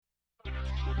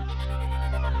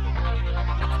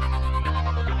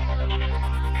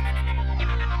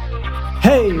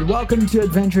Hey, welcome to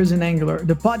Adventures in Angular,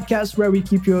 the podcast where we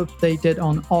keep you updated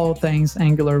on all things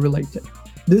Angular related.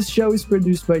 This show is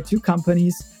produced by two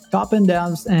companies, Top End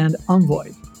Devs and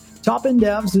Envoy. Top End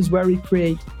Devs is where we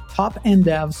create top-end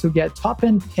devs who get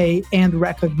top-end pay and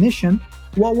recognition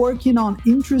while working on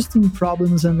interesting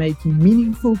problems and making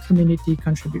meaningful community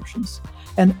contributions.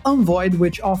 And Envoy,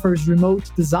 which offers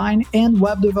remote design and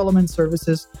web development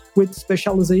services with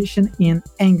specialization in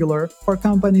Angular for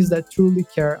companies that truly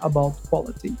care about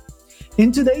quality.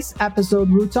 In today's episode,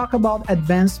 we'll talk about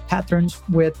advanced patterns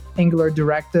with Angular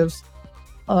directives.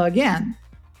 Again,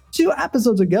 2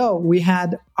 episodes ago, we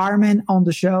had Armin on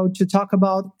the show to talk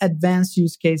about advanced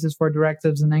use cases for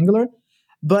directives in Angular.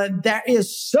 But there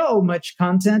is so much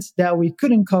content that we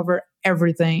couldn't cover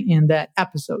everything in that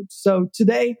episode. So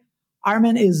today,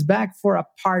 Armin is back for a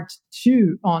part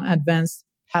 2 on advanced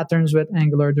patterns with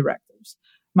Angular directives.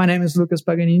 My name is Lucas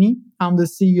Paganini. I'm the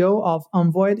CEO of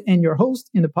Envoy and your host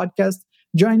in the podcast.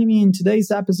 Joining me in today's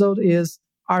episode is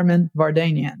Armin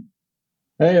Vardanian.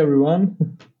 Hey,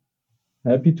 everyone.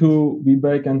 Happy to be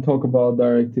back and talk about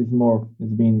directives more.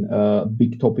 It's been a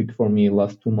big topic for me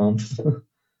last 2 months.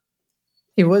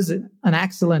 It was an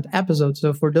excellent episode.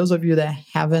 So for those of you that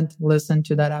haven't listened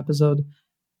to that episode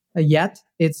yet,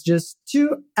 it's just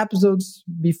 2 episodes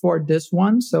before this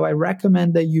one. So I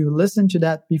recommend that you listen to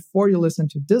that before you listen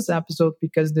to this episode,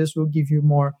 because this will give you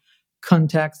more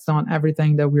context on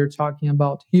everything that we're talking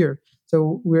about here.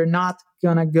 So we're not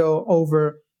going to go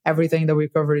over everything that we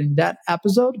covered in that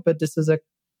episode, but this is a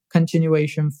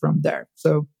continuation from there.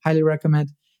 So highly recommend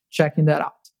checking that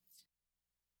out.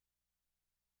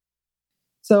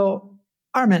 So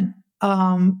Armin,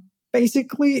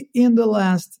 basically in the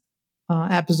last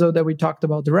episode that we talked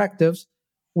about directives,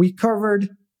 we covered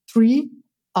 3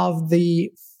 of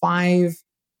the 5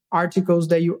 articles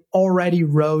that you already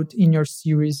wrote in your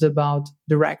series about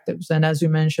directives. And as you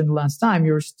mentioned last time,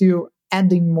 you're still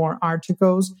adding more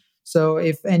articles. So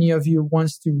if any of you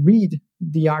wants to read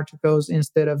the articles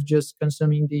instead of just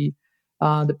consuming the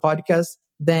podcast,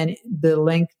 then the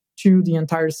link to the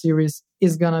entire series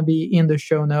is going to be in the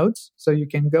show notes. So you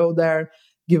can go there,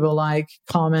 give a like,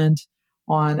 comment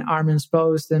on Armin's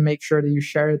post, and make sure that you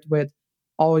share it with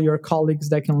all your colleagues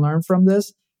that can learn from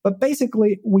this. But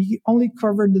basically, we only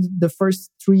covered the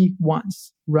first 3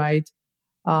 ones, right?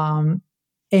 And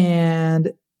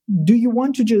do you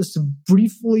want to just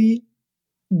briefly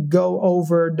go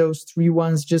over those 3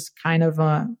 ones, just kind of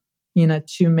in a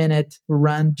 2-minute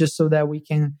run, just so that we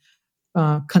can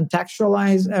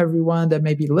contextualize everyone that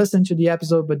maybe listen to the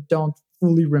episode but don't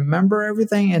fully remember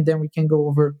everything, and then we can go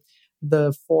over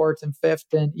the 4th and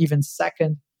 5th and even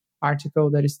 2nd article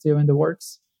that is still in the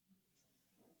works?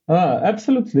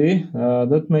 Absolutely,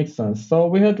 that makes sense. So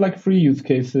we had 3 use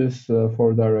cases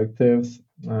for directives.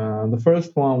 The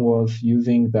first one was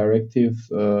using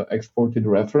directives exported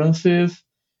references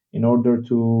in order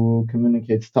to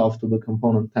communicate stuff to the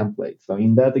component template. So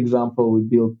in that example, we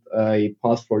built a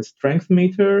password strength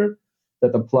meter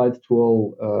that applied to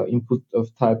all input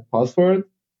of type password.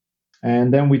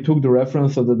 And then we took the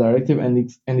reference of the directive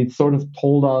and it sort of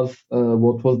told us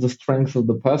what was the strength of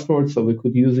the password, so we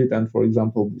could use it and, for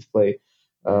example, display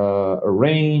a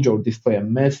range or display a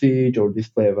message or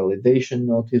display a validation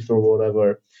notice or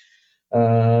whatever.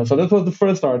 So that was the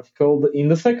first article. In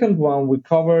the second one, we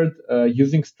covered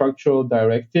using structural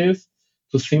directives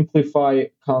to simplify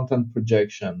content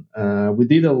projection. We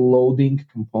did a loading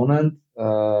component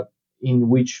in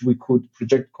which we could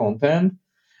project content,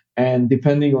 and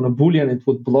depending on a Boolean, it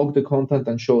would block the content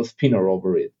and show a spinner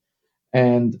over it.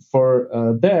 And for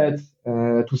that,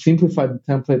 to simplify the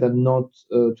template and not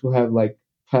to have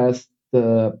pass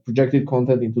the projected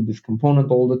content into this component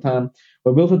all the time,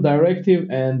 we built a directive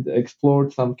and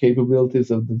explored some capabilities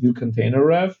of the view container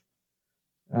ref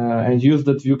and used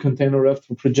that view container ref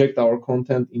to project our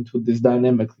content into this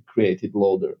dynamically created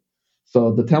loader.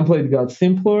 So the template got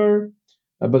simpler,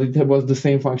 but it was the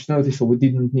same functionality, so we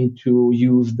didn't need to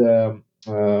use the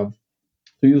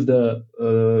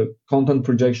content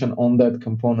projection on that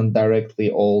component directly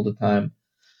all the time.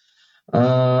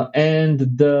 And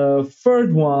the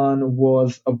third one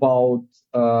was about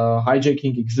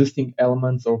hijacking existing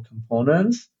elements or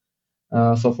components.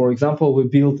 So, for example, we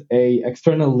built a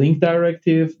external link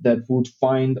directive that would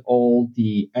find all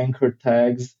the anchor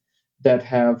tags that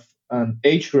have an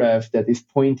href that is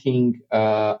pointing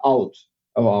out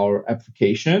of our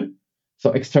application,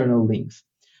 so external links,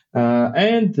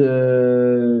 and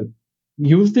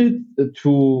used it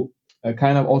to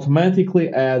kind of automatically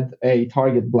add a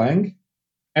target blank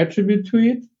attribute to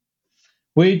it,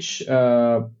 which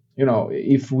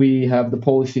if we have the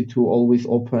policy to always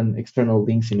open external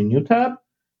links in a new tab,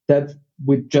 that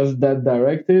with just that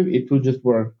directive, it will just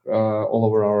work all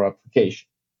over our application.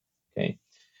 Okay,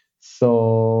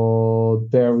 so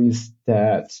there is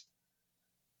that.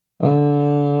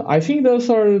 I think those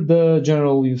are the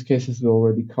general use cases we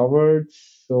already covered.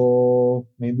 So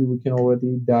maybe we can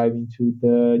already dive into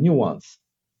the new ones.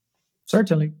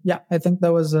 Certainly. Yeah, I think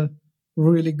that was a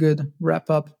really good wrap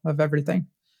up of everything.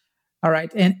 All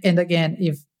right. And again,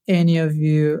 if any of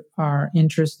you are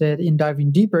interested in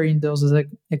diving deeper in those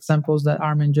examples that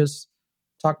Armin just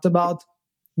talked about,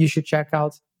 you should check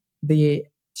out the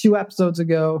 2 episodes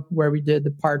ago where we did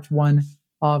the part 1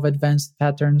 of advanced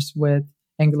patterns with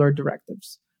Angular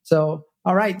directives. So,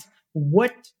 all right,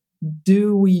 what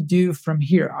do we do from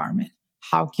here, Armin?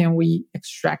 How can we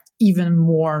extract even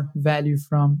more value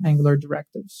from Angular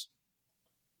directives?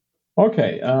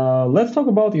 Okay, let's talk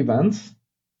about events.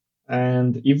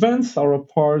 And events are a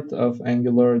part of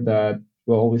Angular that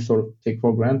we always sort of take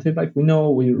for granted. Like we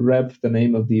know we wrap the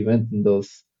name of the event in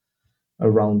those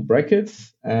round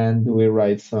brackets, and we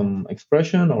write some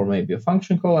expression or maybe a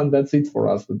function call, and that's it for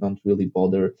us. We don't really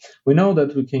bother. We know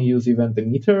that we can use event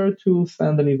emitter to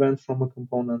send an event from a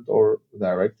component or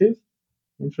directive.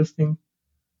 Interesting.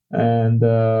 And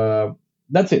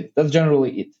that's it. That's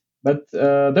generally it. But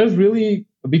there's really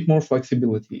a bit more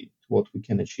flexibility to what we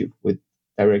can achieve with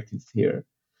directives here.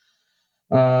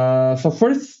 So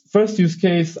first use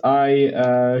case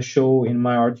I show in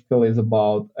my article is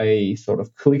about a sort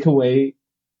of click away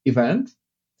event.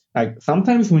 Like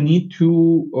sometimes we need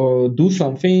to do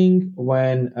something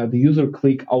when the user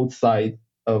click outside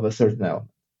of a certain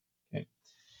element. Okay.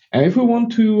 And if we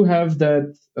want to have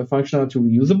that functionality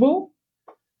reusable,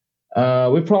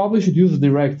 we probably should use a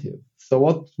directive. So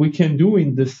what we can do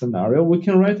in this scenario, we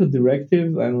can write a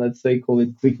directive and let's say call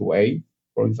it click away,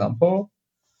 for example.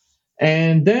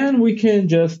 And then we can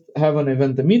just have an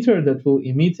event emitter that will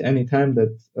emit anytime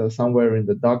that somewhere in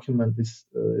the document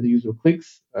the user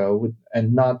clicks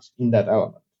and not in that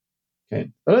element.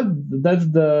 Okay, that's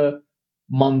the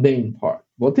mundane part.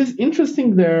 What is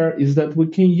interesting there is that we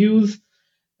can use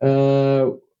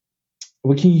the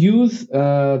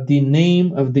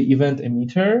name of the event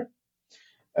emitter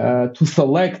to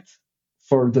select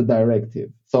for the directive.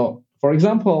 So, for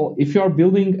example, if you are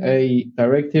building a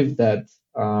directive that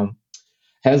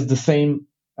has the same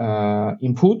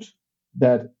input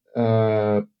that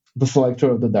the selector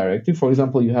of the directive. For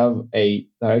example, you have a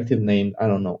directive named, I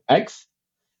don't know, X,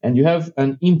 and you have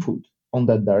an input on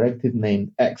that directive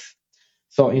named X.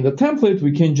 So in the template,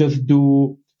 we can just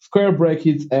do square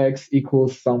brackets X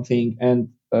equals something, and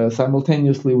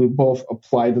simultaneously we both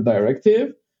apply the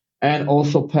directive and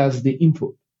also pass the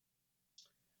input.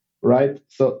 Right?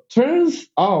 So turns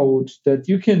out that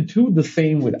you can do the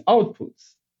same with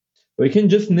outputs. We can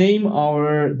just name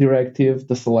our directive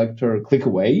the selector click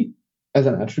away as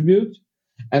an attribute,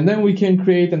 and then we can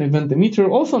create an event emitter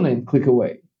also named click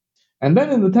away. And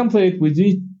then in the template,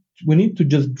 we need to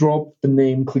just drop the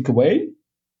name click away,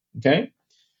 okay,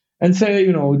 and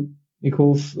say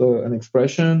equals an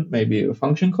expression, maybe a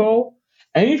function call,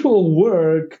 and it will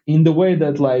work in the way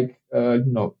that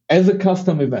as a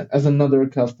custom event, as another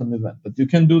custom event. But you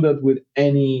can do that with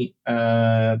any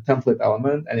template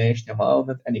element, any HTML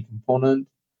element, any component.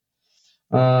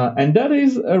 And that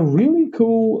is a really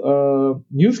cool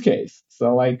use case.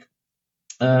 So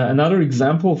another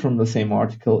example from the same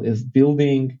article is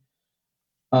building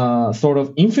sort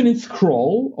of infinite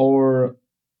scroll or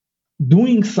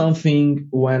doing something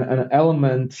when an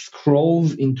element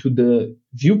scrolls into the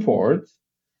viewport,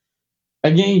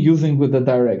 again, using with the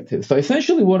directive. So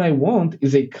essentially what I want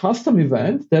is a custom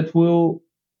event that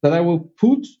I will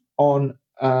put on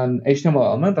an HTML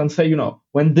element and say,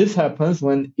 when this happens,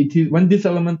 when this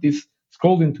element is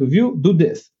scrolled into view, do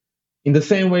this. In the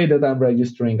same way that I'm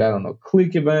registering, I don't know,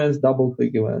 click events, double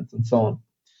click events, and so on.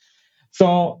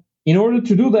 So in order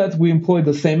to do that, we employ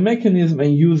the same mechanism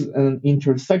and use an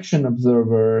intersection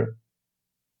observer.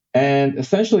 And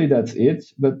essentially that's it.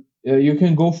 But you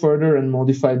can go further and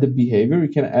modify the behavior. You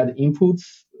can add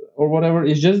inputs or whatever.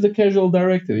 It's just the casual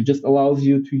directive. It just allows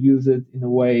you to use it in a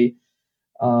way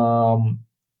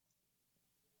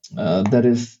that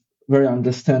is very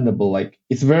understandable. Like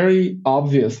it's very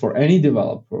obvious for any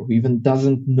developer who even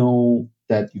doesn't know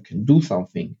that you can do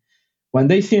something. When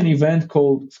they see an event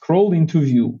called scroll into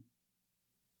view,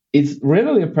 it's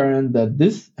readily apparent that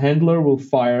this handler will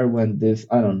fire when this,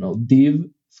 I don't know, div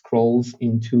scrolls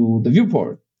into the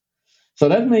viewport. So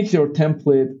that makes your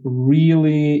template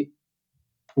really,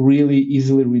 really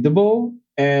easily readable.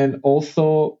 And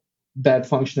also that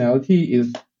functionality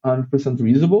is 100%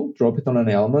 reusable. Drop it on an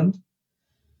element.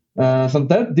 So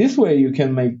that this way you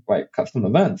can make like custom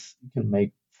events. You can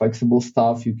make flexible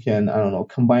stuff. You can, I don't know,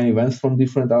 combine events from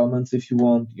different elements if you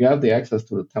want. You have the access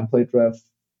to the template ref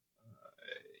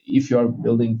if you are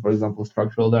building, for example,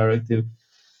 structural directive.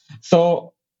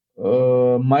 So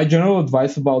my general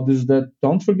advice about this is that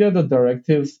don't forget that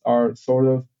directives are sort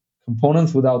of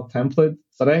components without template.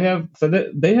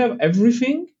 They have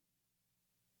everything.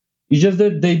 It's just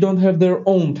that they don't have their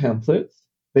own templates.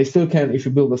 They still can, if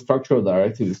you build a structural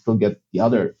directive, you still get the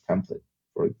other template,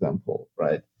 for example,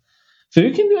 right? So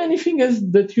you can do anything as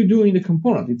that you do in the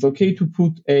component. It's okay to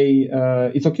put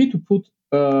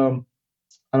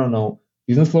I don't know,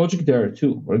 business logic there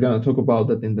too. We're gonna talk about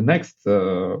that in the next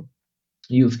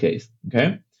use case.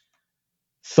 Okay.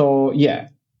 So yeah,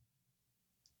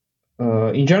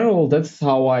 in general, that's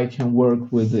how I can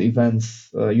work with the events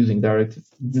using directives.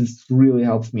 This really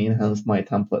helps me enhance my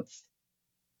templates.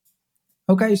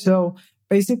 Okay, so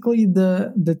basically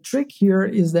the trick here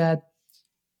is that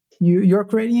you're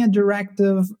creating a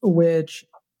directive which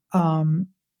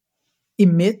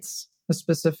emits a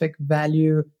specific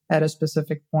value at a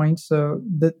specific point. So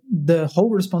the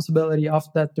whole responsibility of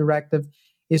that directive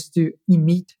is to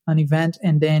emit an event,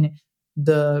 and then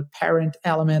the parent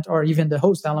element or even the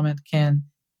host element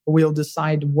will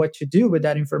decide what to do with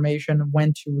that information,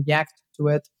 when to react to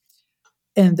it.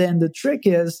 And then the trick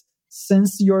is,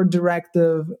 since your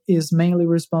directive is mainly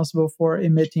responsible for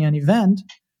emitting an event,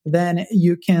 then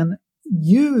you can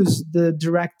use the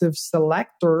directive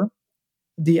selector,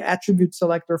 the attribute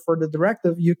selector for the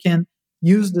directive. You can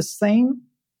use the same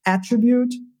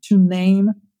attribute to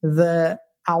name the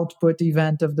output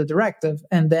event of the directive.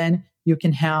 And then you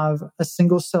can have a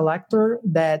single selector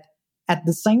that at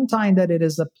the same time that it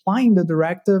is applying the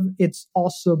directive, it's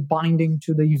also binding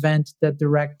to the event that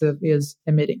directive is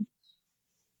emitting.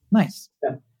 Nice.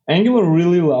 Yeah. Angular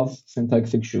really loves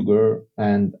syntactic sugar,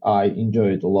 and I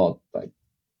enjoy it a lot. Like,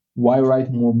 why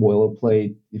write more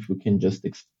boilerplate if you can just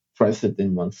express it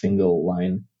in one single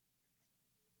line?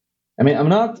 I mean, I'm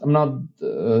not.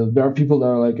 There are people that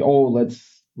are like, oh,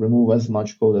 let's remove as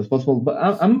much code as possible, but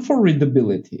I'm for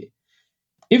readability.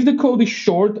 If the code is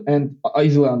short and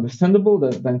easily understandable,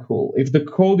 then cool. If the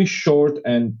code is short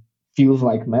and feels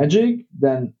like magic,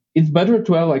 then it's better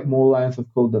to have like more lines of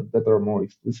code that are more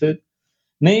explicit.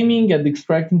 Naming and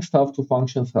extracting stuff to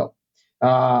functions help.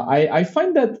 I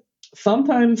find that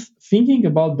sometimes thinking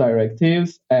about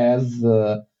directives as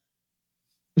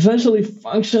essentially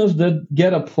functions that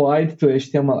get applied to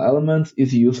HTML elements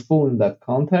is useful in that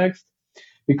context,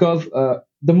 because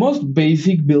the most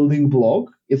basic building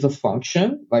block is a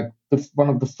function, like one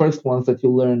of the first ones that you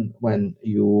learn when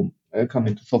you come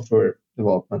into software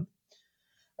development.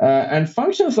 And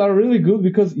functions are really good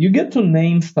because you get to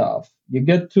name stuff. You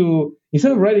get to,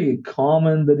 instead of writing a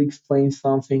comment that explains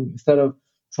something, instead of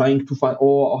trying to find,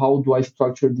 oh, how do I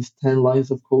structure these 10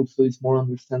 lines of code so it's more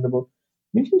understandable,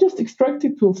 you can just extract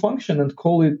it to a function and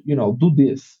call it, do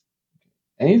this.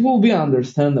 And it will be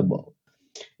understandable.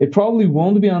 It probably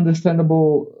won't be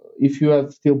understandable if you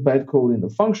have still bad code in the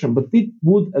function, but it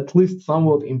would at least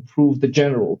somewhat improve the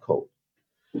general code.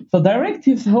 So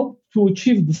directives help to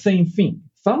achieve the same thing.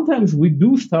 Sometimes we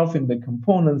do stuff in the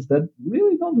components that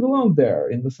really don't belong there,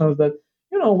 in the sense that,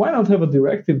 why not have a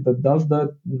directive that does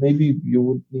that? Maybe you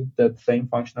would need that same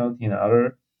functionality in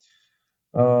another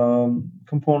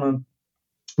component.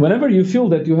 Whenever you feel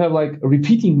that you have like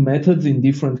repeating methods in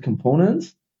different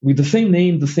components with the same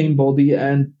name, the same body,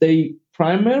 and they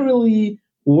primarily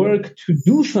work to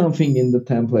do something in the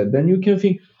template, then you can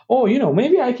think, oh,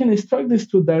 maybe I can extract this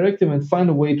to a directive and find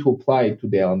a way to apply it to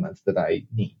the elements that I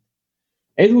need.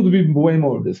 It would be way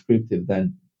more descriptive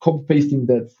than copy pasting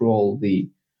that through all the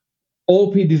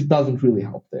OP. This doesn't really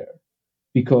help there,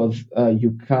 because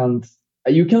you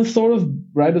can sort of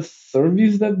write a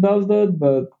service that does that,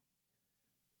 but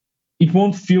it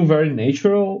won't feel very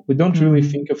natural. We don't really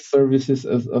think of services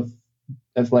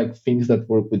as like things that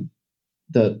work with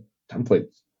the template.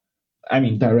 I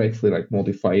mean, directly like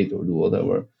modify it or do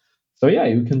whatever. So yeah,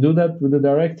 you can do that with a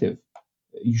directive.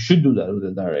 You should do that with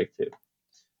a directive.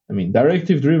 I mean,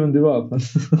 directive-driven development.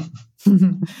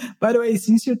 By the way,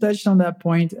 since you touched on that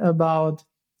point about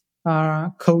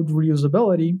code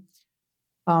reusability,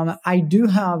 I do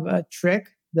have a trick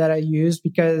that I use,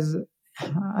 because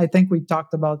I think we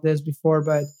talked about this before,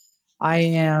 but I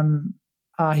am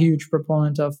a huge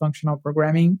proponent of functional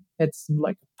programming. It's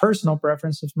like a personal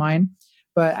preference of mine,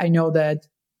 but I know that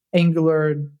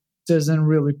Angular doesn't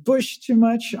really push too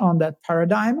much on that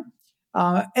paradigm.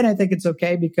 And I think it's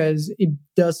okay, because it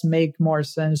does make more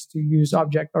sense to use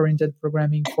object-oriented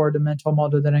programming for the mental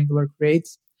model that Angular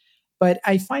creates. But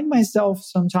I find myself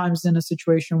sometimes in a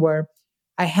situation where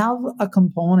I have a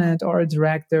component or a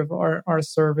directive or a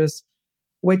service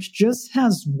which just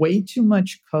has way too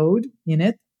much code in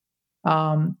it.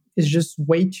 It's just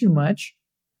way too much.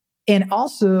 And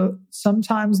also,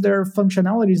 sometimes there are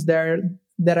functionalities there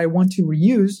that I want to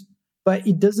reuse, but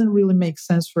it doesn't really make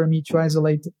sense for me to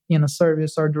isolate in a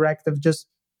service or directive. Just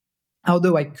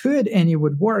although I could and it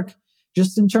would work,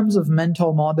 just in terms of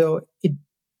mental model, it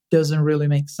doesn't really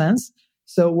make sense.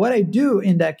 So what I do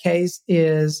in that case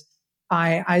is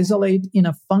I isolate in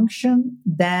a function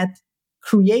that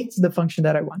creates the function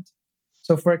that I want.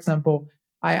 So for example,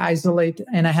 I isolate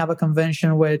and I have a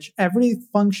convention which every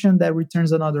function that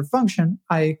returns another function,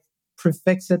 I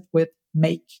prefix it with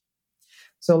make.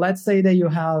 So let's say that you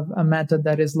have a method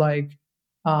that is like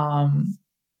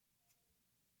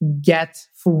get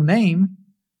full name,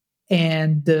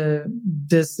 and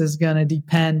this is going to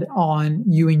depend on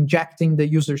you injecting the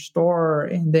user store,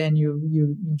 and then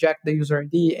you inject the user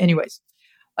ID. Anyways,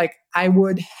 like I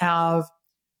would have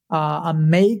a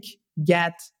make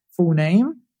get full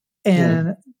name,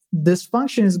 and this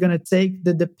function is going to take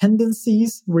the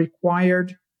dependencies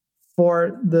required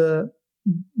for the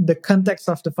context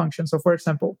of the function. So for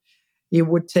example, it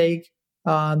would take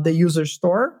the user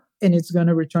store, and it's going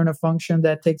to return a function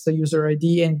that takes a user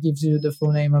ID and gives you the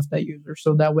full name of that user.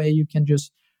 So that way you can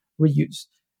just reuse.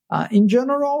 In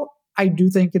general, I do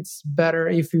think it's better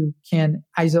if you can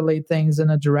isolate things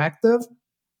in a directive,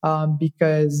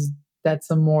 because that's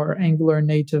a more Angular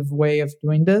native way of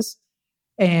doing this.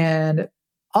 And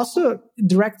also,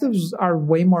 directives are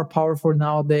way more powerful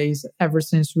nowadays ever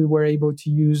since we were able to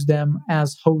use them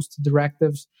as host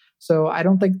directives. So I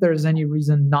don't think there's any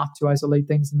reason not to isolate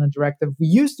things in a directive. We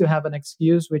used to have an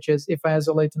excuse, which is if I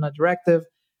isolate in a directive,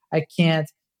 I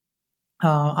can't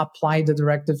apply the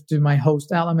directive to my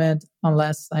host element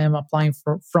unless I am applying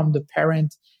from the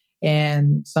parent.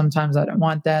 And sometimes I don't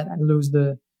want that. I lose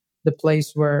the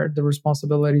place where the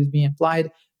responsibility is being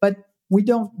applied. But we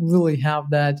don't really have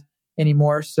that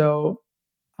anymore. So,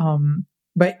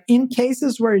 but in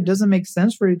cases where it doesn't make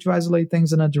sense for you to isolate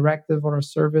things in a directive or a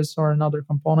service or another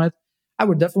component, I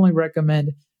would definitely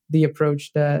recommend the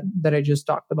approach that I just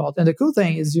talked about. And the cool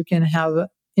thing is you can have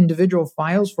individual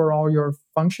files for all your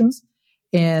functions,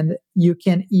 and you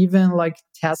can even like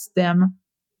test them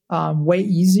way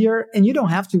easier. And you don't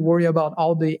have to worry about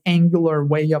all the Angular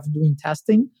way of doing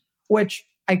testing, which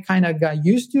I kind of got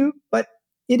used to, but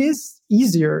it is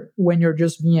easier when you're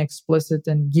just being explicit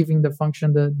and giving the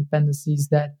function the dependencies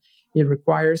that it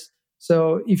requires.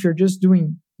 So if you're just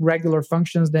doing regular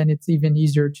functions, then it's even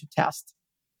easier to test.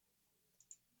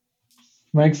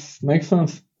 Makes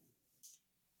sense.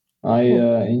 I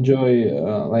enjoy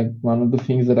like one of the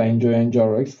things that I enjoy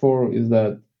NGRX for is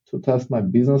that to test my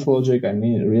business logic, I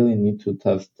really need to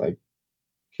test like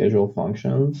casual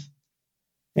functions,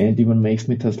 and it even makes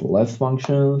me test less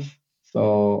functions.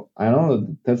 So I know that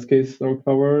the test cases are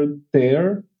covered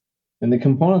there, and the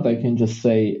component I can just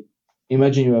say,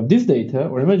 imagine you have this data,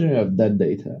 or imagine you have that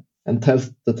data, and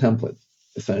test the template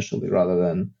essentially, rather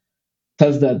than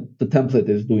test that the template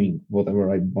is doing whatever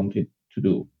I want it to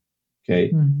do.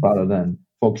 Okay, rather than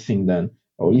focusing then,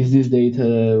 oh, is this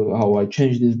data, how I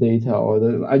change this data,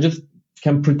 or I just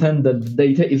can pretend that the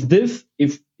data is this.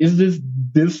 If is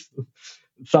this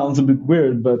sounds a bit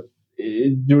weird, but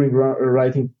during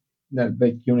writing that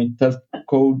like unit test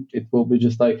code, it will be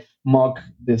just like mock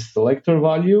this selector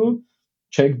value,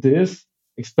 check this,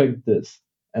 expect this,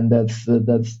 and that's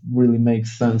really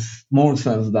makes sense, more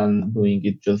sense than doing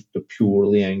it just the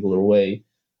purely Angular way.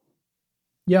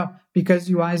 Yeah, because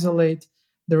you isolate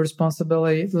the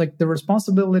responsibility, like the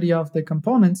responsibility of the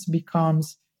components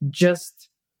becomes just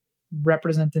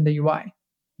representing the UI.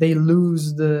 They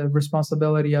lose the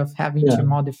responsibility of having to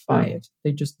modify it.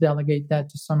 They just delegate that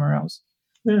to somewhere else.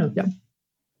 Yeah.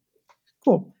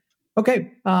 Cool.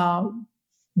 Okay.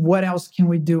 What else can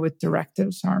we do with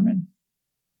directives, Armin?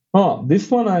 Oh, this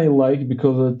one I like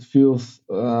because it feels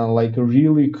like a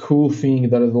really cool thing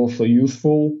that is also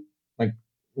useful. Like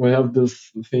we have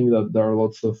this thing that there are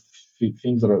lots of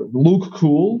things that look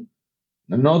cool,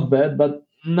 not bad, but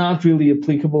not really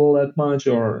applicable that much,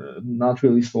 or not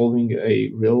really solving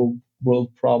a real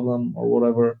world problem or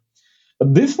whatever.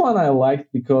 But this one I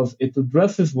liked because it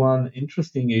addresses one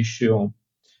interesting issue.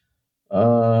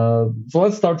 So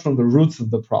let's start from the roots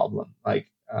of the problem. Like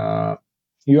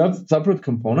you have separate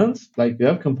components. Like you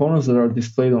have components that are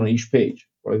displayed on each page.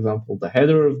 For example, the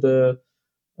header of the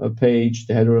page,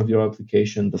 the header of your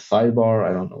application, the sidebar,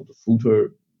 I don't know, the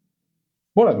footer,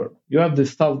 whatever. You have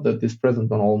this stuff that is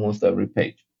present on almost every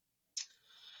page.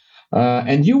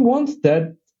 And you want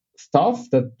that stuff,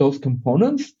 that those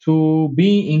components, to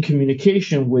be in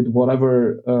communication with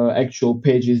whatever actual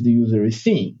pages the user is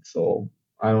seeing. So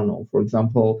I don't know, for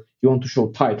example, you want to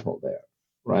show title there,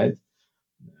 right?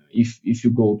 If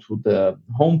you go to the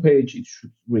home page, it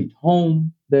should read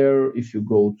home there. If you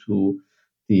go to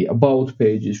the about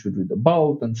page, it should read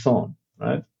about, and so on,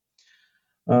 right?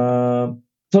 Uh,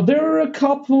 so there are a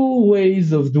couple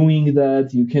ways of doing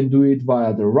that. You can do it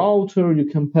via the router. You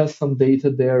can pass some data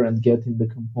there and get in the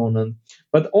component.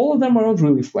 But all of them are not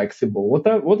really flexible.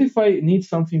 What if I need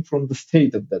something from the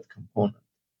state of that component,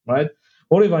 right?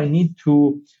 What if I need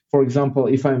to, for example,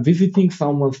 if I'm visiting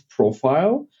someone's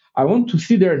profile, I want to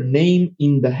see their name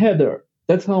in the header.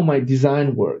 That's how my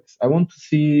design works. I want to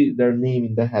see their name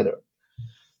in the header.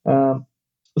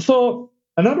 So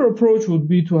another approach would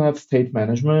be to have state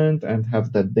management and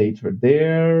have that data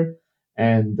there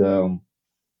and uh,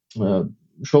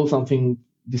 show something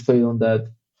displayed on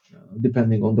that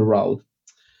depending on the route.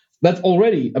 That's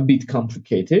already a bit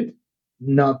complicated,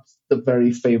 not the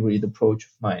very favorite approach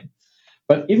of mine.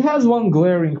 But it has one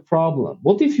glaring problem.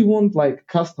 What if you want like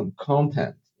custom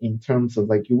content in terms of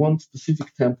like you want specific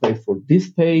template for this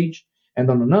page, and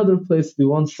on another place we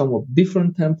want somewhat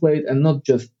different template and not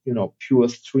just pure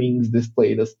strings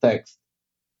displayed as text?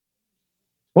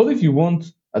 What if you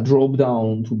want a drop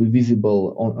down to be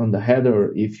visible on the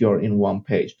header if you're in one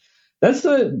page? That's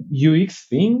a UX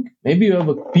thing. Maybe you have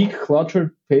a big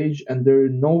cluttered page and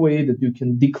there's no way that you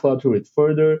can declutter it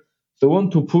further. So you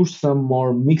want to push some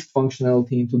more mixed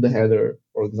functionality into the header,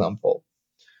 for example.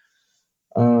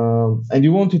 And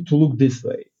you want it to look this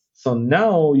way. So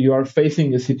now you are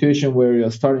facing a situation where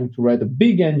you're starting to write a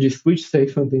big ng switch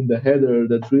statement in the header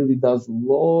that really does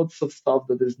lots of stuff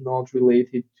that is not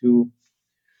related to,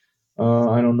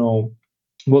 I don't know,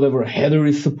 whatever header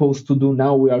is supposed to do.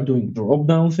 Now we are doing drop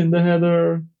downs in the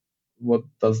header. What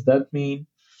does that mean?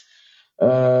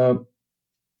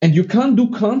 And you can't do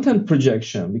content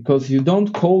projection because you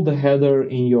don't call the header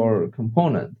in your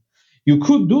component. You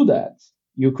could do that.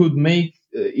 You could make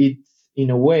it in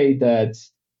a way that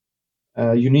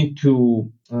you need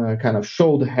to kind of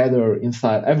show the header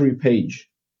inside every page,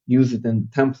 use it in the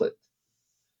template.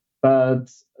 But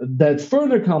that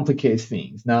further complicates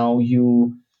things. Now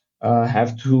you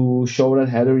have to show that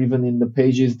header even in the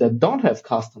pages that don't have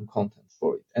custom content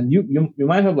for it. And you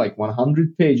might have like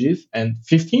 100 pages and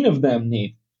 15 of them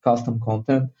need custom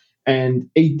content and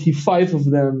 85 of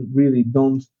them really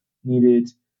don't need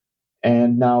it.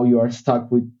 And now you are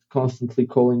stuck with constantly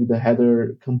calling the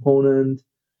header component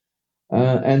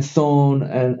and so on.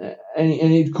 And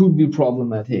it could be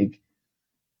problematic.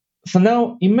 So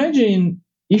now imagine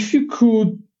if you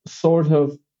could sort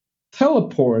of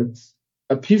teleport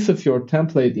a piece of your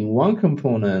template in one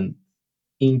component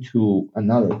into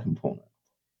another component.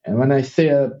 And when I say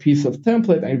a piece of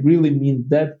template, I really mean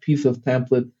that piece of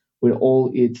template with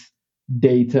all its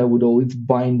data, with all its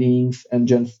bindings, and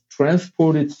just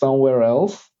transport it somewhere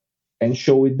else and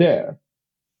show it there.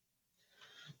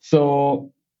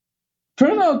 So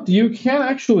turn out you can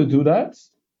actually do that.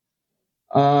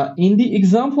 In the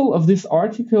example of this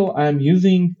article, I'm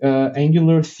using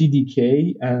Angular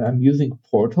CDK and I'm using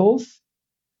portals.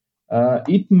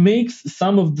 It makes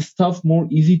some of the stuff more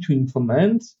easy to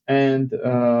implement, and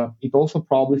it also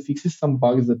probably fixes some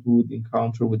bugs that we would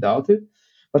encounter without it.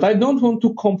 But I don't want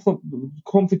to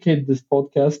complicate this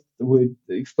podcast with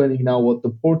explaining now what the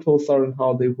portals are and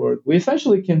how they work. We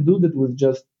essentially can do that with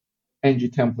just ng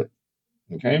template.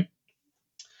 Okay.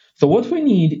 So what we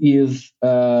need is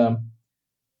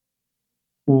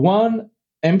one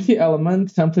empty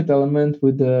element, template element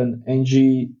with an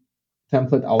ng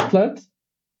template outlet.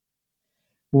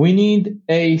 We need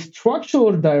a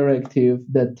structural directive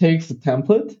that takes the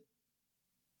template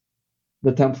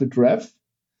ref,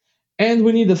 and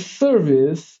we need a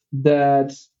service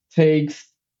that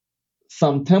takes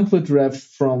some template ref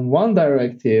from one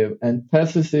directive and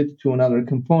passes it to another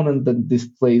component that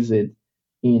displays it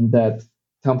in that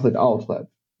template outlet.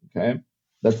 Okay,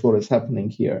 that's what is happening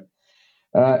here.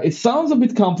 It sounds a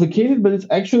bit complicated, but it's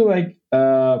actually like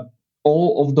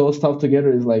all of those stuff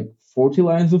together is like 40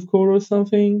 lines of code or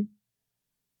something.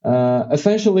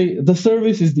 Essentially, the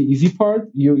service is the easy part.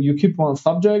 You keep one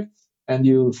subject and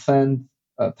you send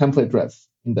template refs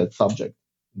in that subject.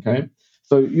 Okay,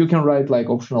 so you can write like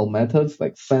optional methods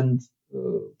like send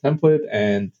template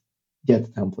and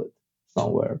get template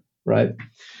somewhere, right?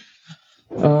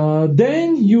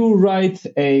 Then you write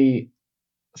a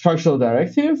structural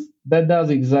directive that does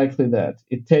exactly that.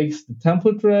 It takes the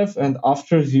template ref and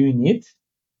after viewing it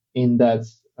in that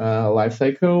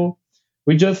lifecycle,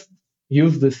 we just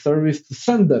use the service to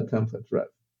send that template ref.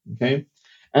 Okay,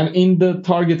 and in the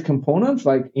target components,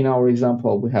 like in our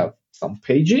example, we have some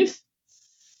pages,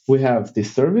 we have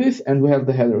this service, and we have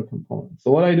the header component. component.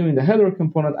 So what I do in the header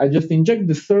component, I just inject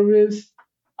the service.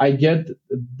 I get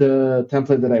the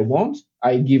template that I want.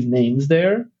 I give names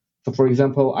there. So for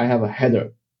example, I have a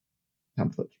header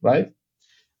template, right?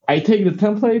 I take the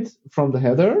template from the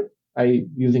header,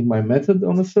 using my method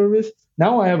on the service.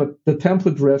 Now I have the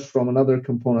template ref from another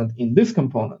component in this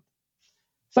component.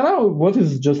 So now what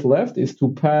is just left is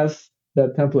to pass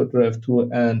that template ref to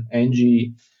an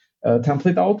ng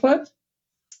template outlet,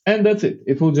 and that's it.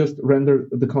 It will just render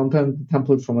the content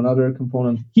template from another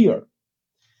component here.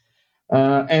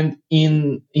 And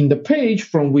in the page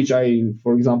from which I,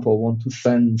 for example, want to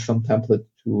send some template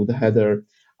to the header,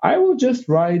 I will just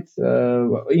write,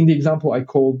 in the example, I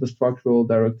called the structural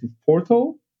directive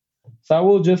portal. So I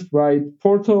will just write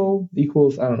portal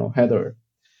equals, I don't know, header.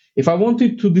 If I want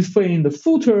it to display in the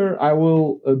footer, I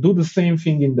will do the same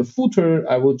thing in the footer.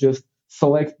 I will just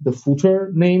select the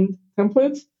footer named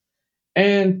templates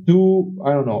and do,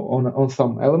 I don't know, on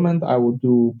some element, I will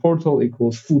do portal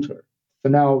equals footer. So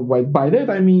now by that,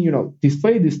 I mean,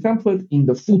 display this template in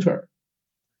the footer.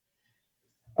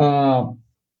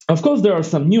 Of course, there are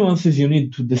some nuances. You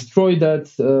need to destroy that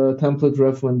template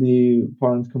ref when the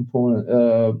parent component,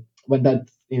 when that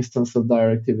instance of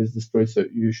directive is destroyed. So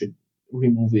you should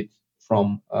remove it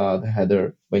from the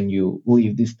header when you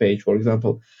leave this page, for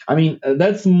example. I mean,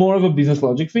 that's more of a business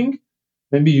logic thing.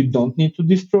 Maybe you don't need to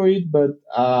destroy it, but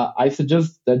I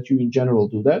suggest that you in general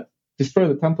do that. Destroy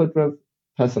the template ref,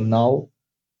 pass a null,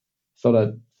 so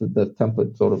that the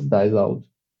template sort of dies out.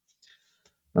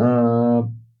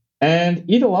 And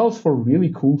it allows for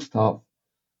really cool stuff.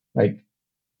 Like,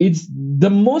 it's the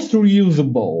most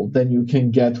reusable that you can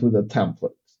get with a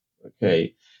template.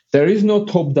 Okay, there is no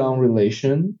top-down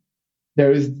relation.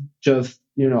 There is just,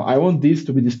 I want this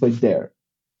to be displayed there.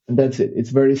 And that's it.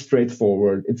 It's very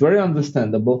straightforward. It's very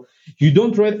understandable. You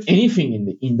don't write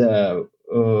anything in the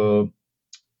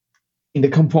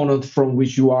component from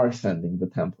which you are sending the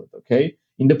template. Okay.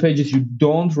 In the pages, you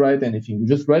don't write anything. You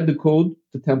just write the code,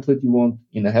 the template you want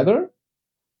in a header,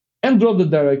 and drop the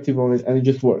directive on it, and it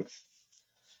just works.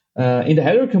 In the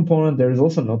header component, there is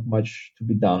also not much to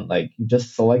be done. Like, you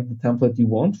just select the template you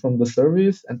want from the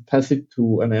service and pass it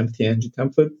to an empty ng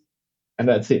template, and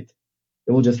that's it.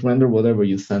 It will just render whatever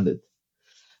you send it.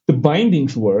 The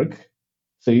bindings work.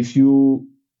 So if you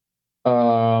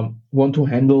want to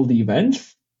handle the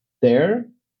events there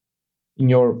in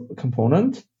your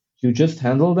component, you just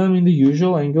handle them in the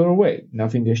usual Angular way.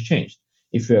 Nothing has changed.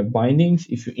 If you have bindings,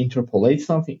 if you interpolate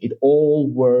something, it all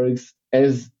works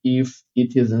as if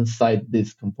it is inside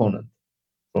this component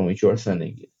from which you are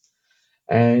sending it.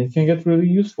 And it can get really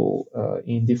useful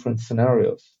in different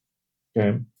scenarios.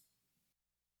 Okay.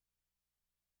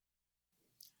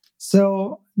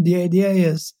 So the idea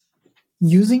is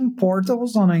using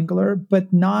portals on Angular,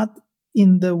 but not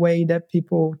in the way that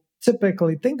people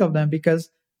typically think of them. Because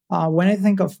when I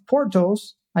think of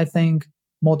portals, I think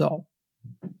modal,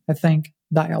 I think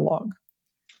dialogue,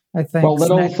 I think. Well,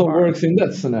 that also works in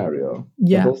that scenario.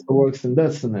 Yeah. That also works in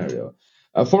that scenario.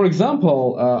 For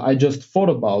example, I just thought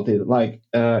about it. Like,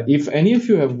 if any of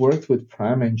you have worked with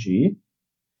PrimeNG,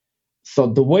 so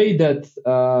the way that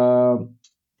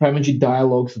PrimeNG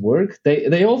dialogues work,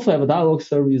 they also have a dialogue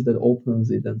service that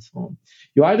opens it and so on.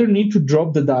 You either need to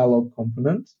drop the dialogue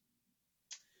component,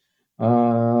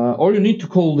 or you need to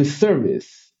call this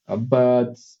service.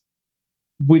 But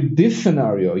with this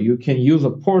scenario, you can use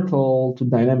a portal to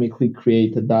dynamically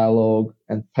create a dialogue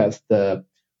and pass the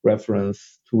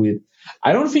reference to it.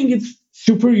 I don't think it's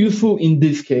super useful in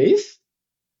this case,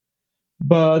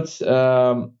 but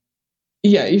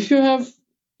yeah, if you have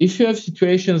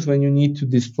situations when you need to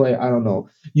display, I don't know,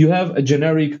 you have a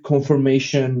generic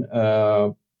confirmation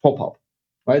pop-up,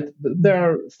 right?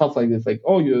 There are stuff like this, like,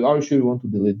 oh, are you sure you want to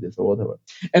delete this or whatever?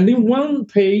 And in one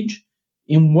page,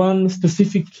 in one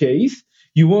specific case,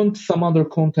 you want some other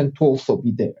content to also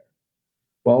be there.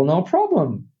 Well, no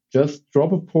problem. Just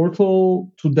drop a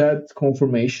portal to that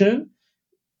confirmation,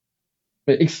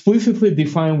 explicitly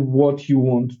define what you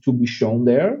want to be shown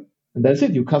there, and that's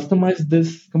it. You customize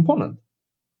this component.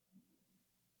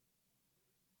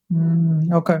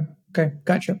 Okay,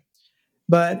 gotcha.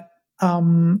 But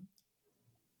the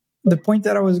point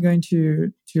that I was going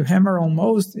to hammer on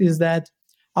most is that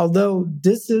although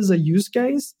this is a use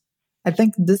case, I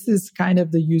think this is kind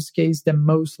of the use case that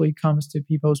mostly comes to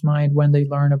people's mind when they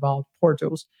learn about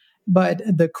portals. But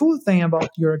the cool thing about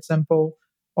your example,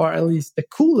 or at least the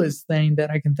coolest thing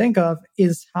that I can think of,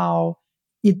 is how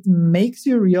it makes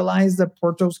you realize that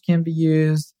portals can be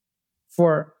used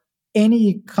for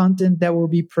any content that will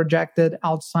be projected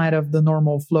outside of the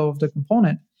normal flow of the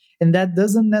component. And that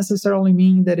doesn't necessarily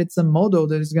mean that it's a modal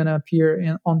that is going to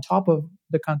appear on top of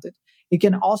the content. It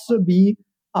can also be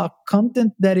a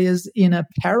content that is in a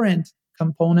parent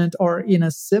component or in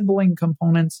a sibling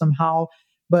component somehow,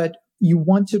 but you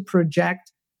want to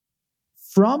project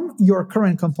from your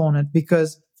current component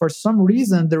because for some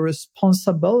reason the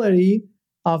responsibility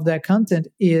of that content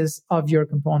is of your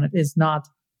component, is not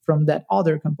from that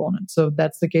other component. So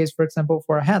that's the case, for example,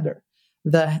 for a header.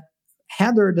 The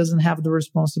header doesn't have the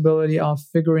responsibility of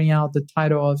figuring out the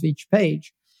title of each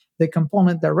page. The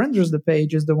component that renders the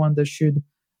page is the one that should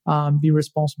be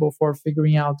responsible for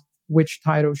figuring out which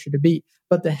title should it be.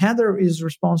 But the header is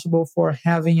responsible for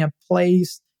having a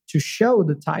place to show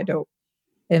the title.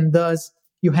 And thus,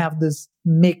 you have this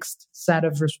mixed set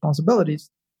of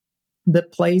responsibilities. The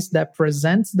place that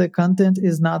presents the content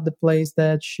is not the place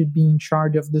that should be in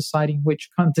charge of deciding which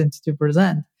content to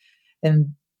present.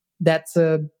 And that's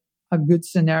a good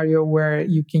scenario where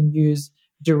you can use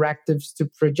directives to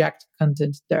project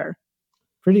content there.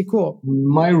 Pretty cool.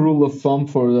 My rule of thumb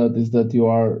for that is that you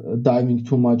are diving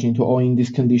too much into, oh, in this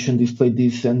condition, display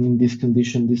this, and in this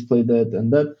condition, display that.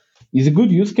 And that is a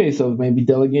good use case of maybe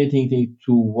delegating it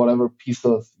to whatever piece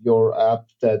of your app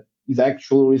that is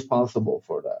actually responsible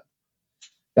for that.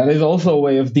 That is also a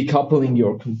way of decoupling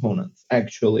your components,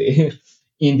 actually.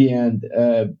 In the end,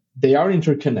 they are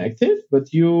interconnected,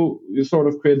 but you sort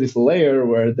of create this layer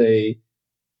where they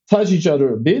touch each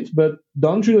other a bit, but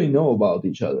don't really know about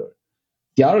each other.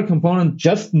 The other component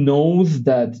just knows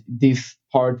that this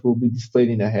part will be displayed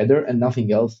in the header and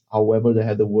nothing else. However the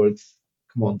header works,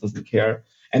 component doesn't care.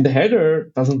 And the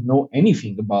header doesn't know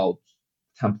anything about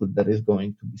the template that is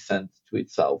going to be sent to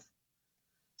itself.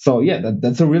 So yeah,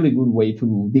 that's a really good way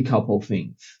to decouple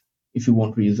things if you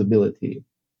want reusability.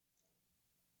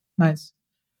 Nice.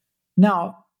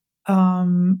 Now,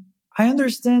 I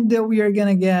understand that we are going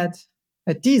to get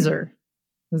a teaser.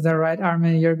 Is that right,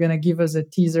 Armin? You're going to give us a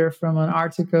teaser from an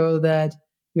article that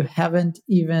you haven't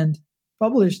even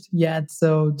published yet.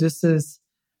 So this is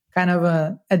kind of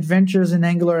a Adventures in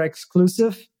Angular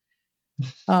exclusive.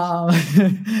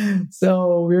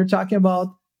 So we're talking about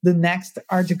the next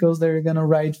articles that you're going to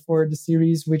write for the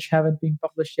series, which haven't been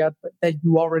published yet, but that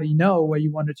you already know what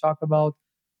you want to talk about.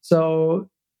 So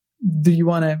do you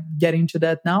want to get into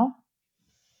that now?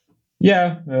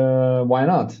 Yeah, why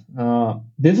not?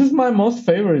 This is my most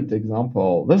favorite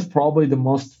example. This is probably the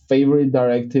most favorite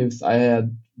directives I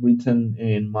had written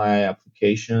in my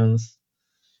applications.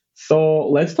 So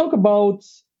let's talk about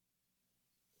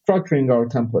structuring our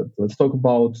template. Let's talk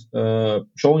about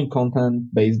showing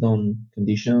content based on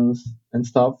conditions and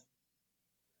stuff.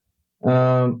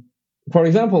 For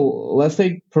example, let's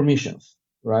take permissions,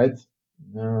 right?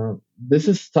 This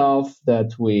is stuff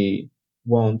that we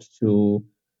want to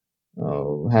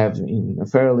have in a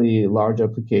fairly large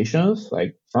applications.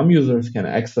 Like some users can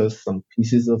access some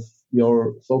pieces of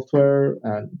your software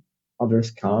and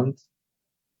others can't.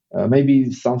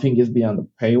 Maybe something is beyond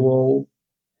a paywall.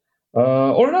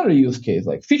 Or another use case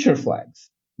like feature flags.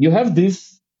 You have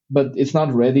this, but it's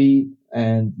not ready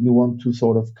and you want to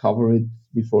sort of cover it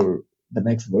before the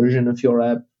next version of your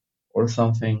app or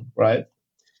something, right?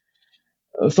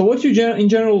 So what you in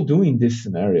general do in this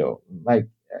scenario, like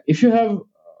if you have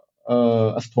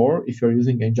a store, if you're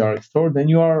using NGRX store, then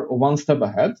you are one step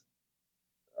ahead.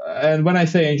 And when I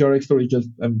say NGRX store, it's just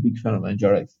I'm a big fan of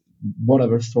NGRX,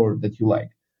 whatever store that you like.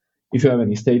 If you have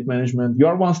any state management, you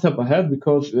are one step ahead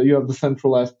because you have the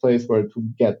centralized place where to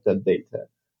get that data.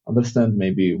 Understand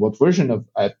maybe what version of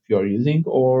app you are using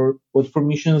or what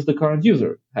permissions the current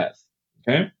user has.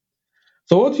 Okay.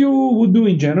 So what you would do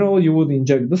in general, you would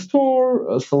inject the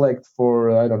store, select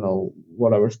for, I don't know,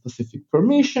 whatever specific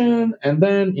permission, and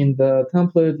then in the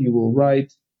template, you will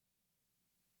write,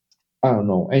 I don't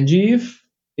know, if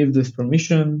this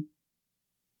permission,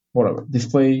 whatever,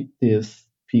 display this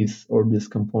piece or this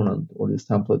component or this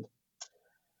template.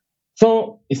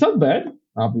 So it's not bad,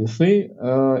 obviously.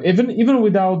 Even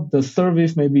without the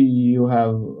service, maybe you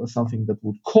have something that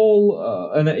would call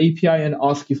an API and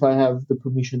ask if I have the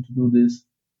permission to do this.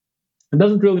 It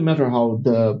doesn't really matter how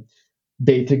the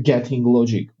data getting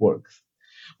logic works.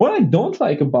 What I don't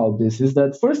like about this is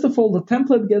that, first of all, the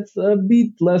template gets a bit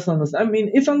less understandable. I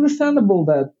mean, it's understandable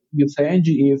that you say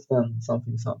ngIf then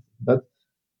something, but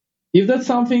if that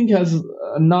something has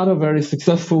not a very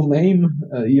successful name,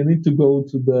 you need to go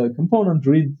to the component,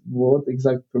 read what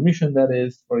exact permission that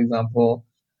is, for example,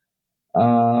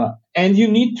 and you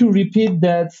need to repeat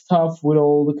that stuff with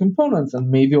all the components and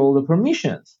maybe all the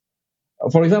permissions.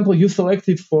 For example, you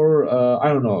selected for,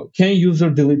 I don't know, can user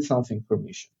delete something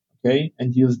permission, okay,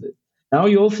 and used it. Now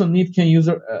you also need can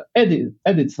user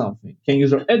edit something, can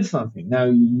user add something. Now,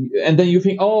 and then you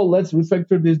think, oh, let's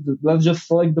refactor this, let's just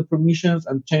select the permissions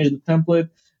and change the template.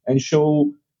 and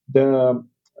show the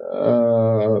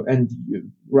and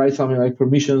write something like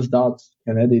permissions dot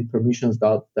can edit permissions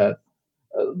dot that.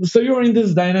 So you're in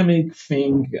this dynamic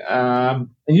thing, and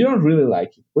you don't really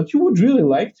like it. What you would really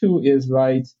like to is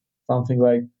write something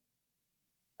like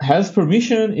has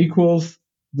permission equals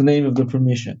the name of the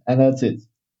permission, and that's it.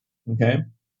 Okay.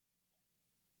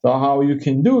 So how you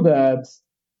can do that?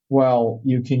 Well,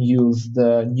 you can use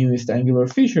the newest Angular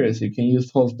features. You can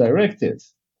use host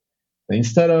directives. So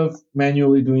instead of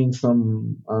manually doing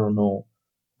some, I don't know,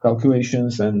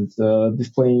 calculations and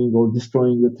displaying or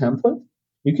destroying the template,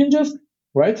 you can just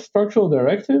write a structural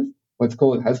directive. Let's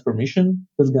call it has permission.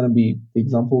 That's going to be the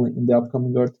example in the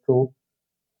upcoming article.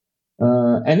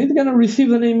 And it's going to receive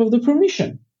the name of the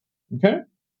permission. Okay.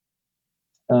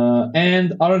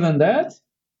 And other than that,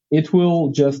 it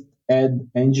will just add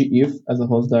ngIf as a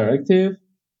host directive,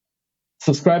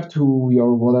 subscribe to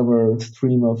your whatever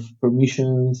stream of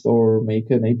permissions, or make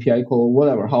an API call,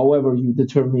 whatever, however you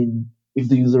determine if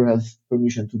the user has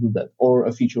permission to do that, or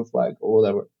a feature flag, or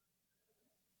whatever.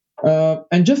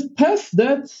 And just pass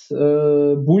that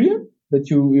Boolean that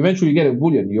you eventually get a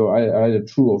Boolean, you're either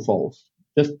true or false.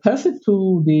 Just pass it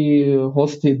to the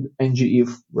hosted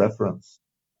ngIf reference.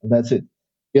 And that's it.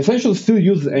 You essentially still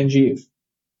use ngIf.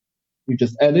 You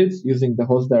just add it using the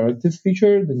host directives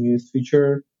feature, the newest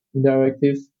feature in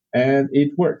directives, and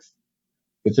it works.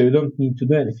 So you don't need to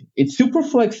do anything. It's super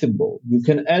flexible. You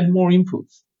can add more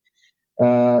inputs.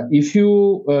 If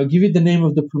you give it the name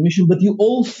of the permission, but you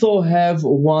also have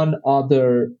one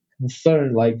other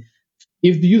concern, like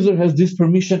if the user has this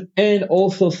permission and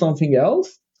also something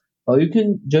else, well, you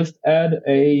can just add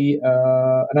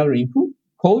another input,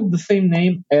 call it the same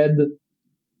name, add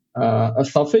a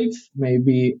suffix,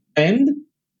 maybe and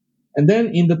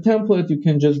then in the template you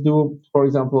can just do, for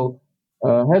example,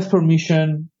 has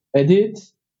permission, edit,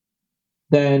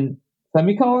 then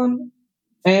semicolon,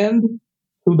 and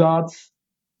two dots,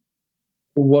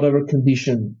 whatever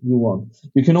condition you want.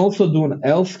 You can also do an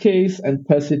else case and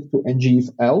pass it to ngIf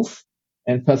else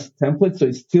and pass the template, so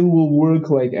it still will work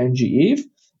like ngIf,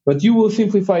 but you will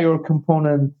simplify your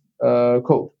component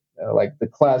code. Like the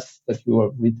class that you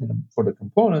have written for the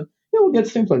component, it will get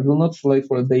simpler. It will not select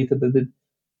for the data that it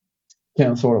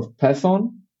can sort of pass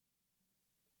on.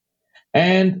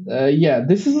 And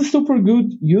this is a super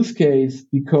good use case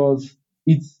because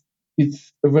it's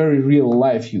a very real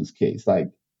life use case. Like,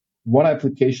 what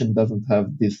application doesn't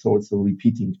have these sorts of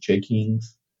repeating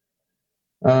checkings?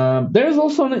 There's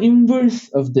also an inverse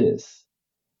of this.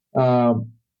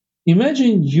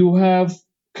 Imagine you have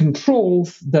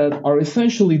controls that are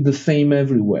essentially the same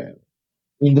everywhere,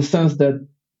 in the sense that,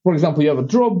 for example, you have a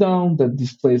drop down that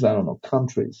displays, I don't know,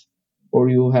 countries, or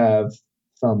you have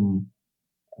some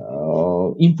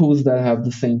inputs that have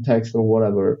the same text or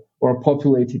whatever, or are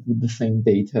populated with the same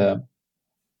data.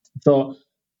 So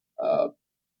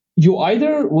you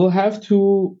either will have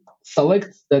to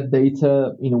select that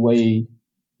data in a way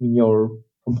in your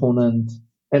component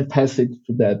and pass it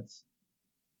to that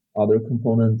other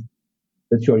component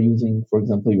that you are using. For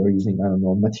example, you are using, I don't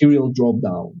know, material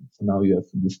dropdown. So now you have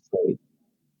to display.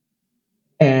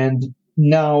 And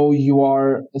now you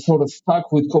are sort of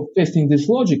stuck with copy-pasting this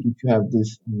logic if you have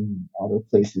this in other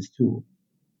places too.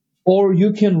 Or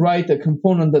you can write a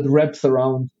component that wraps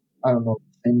around, I don't know,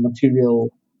 a material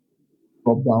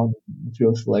drop-down,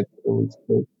 material select.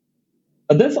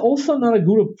 But that's also not a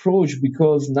good approach,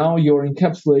 because now you're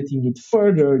encapsulating it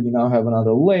further. You now have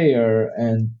another layer,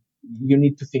 and you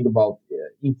need to think about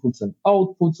inputs and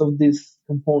outputs of this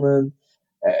component.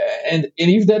 And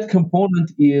if that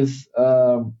component is,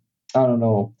 I don't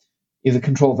know, is a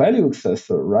control value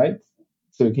accessor, right?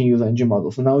 So you can use ng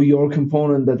model. So now your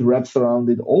component that wraps around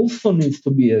it also needs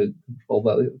to be a control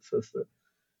value accessor.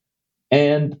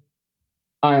 And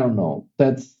I don't know.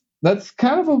 That's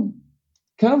kind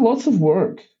of lots of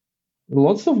work.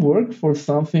 Lots of work for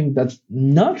something that's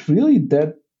not really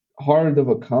that hard of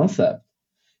a concept.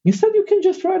 Instead, you can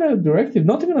just write a directive,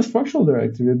 not even a structural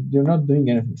directive. You're not doing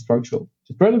anything structural.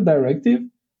 Just write a directive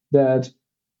that,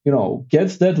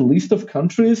 gets that list of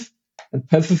countries and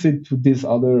passes it to this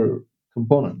other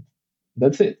component.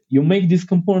 That's it. You make this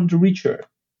component richer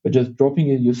by just dropping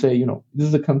it. You say, this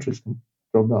is a countries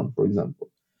drop down, for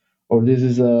example, or this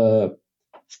is a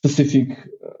specific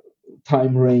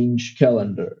time range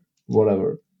calendar,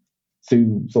 whatever. So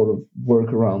you sort of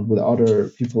work around with other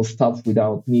people's stuff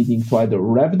without needing to either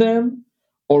wrap them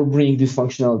or bring this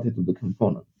functionality to the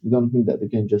component. You don't need that. You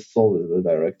can just solve it with a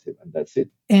directive, and that's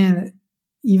it. And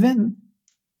even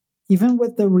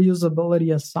with the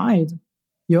reusability aside,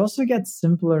 you also get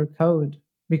simpler code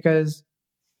because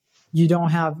you don't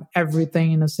have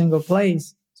everything in a single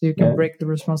place. So you can break the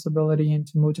responsibility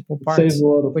into multiple It parts, saves a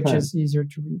lot of which time. is easier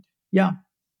to read. Yeah.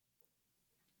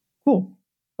 Cool.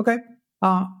 Okay.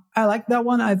 I like that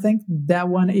one. I think that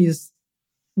one is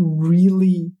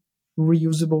really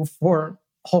reusable for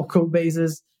all code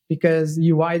bases, because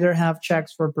you either have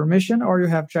checks for permission, or you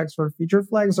have checks for feature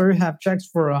flags, or you have checks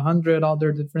for 100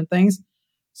 other different things.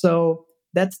 So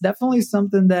that's definitely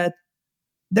something that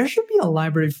there should be a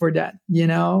library for that.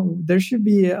 There should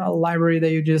be a library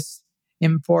that you just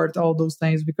import all those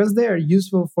things, because they are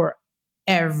useful for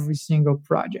every single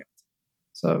project.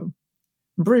 So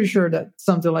I'm pretty sure that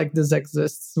something like this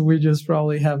exists. We just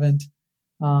probably haven't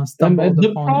stumbled the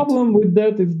upon problem with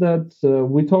that is that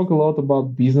we talk a lot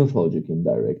about business logic in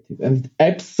directive, and it's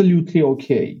absolutely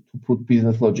okay to put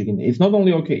business logic in. It's not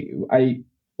only okay. I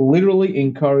literally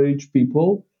encourage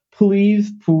people,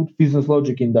 please put business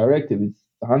logic in directive. It's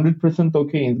 100%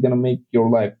 okay, and it's gonna make your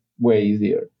life way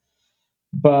easier.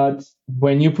 But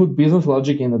when you put business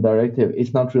logic in a directive,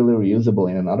 it's not really reusable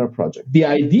in another project. The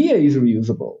idea is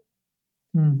reusable,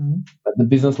 but the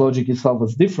business logic itself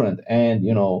is different. And,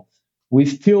 we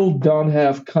still don't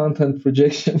have content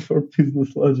projection for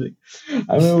business logic.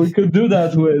 I mean, we could do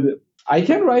that with, I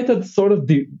can write a sort of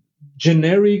the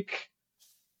generic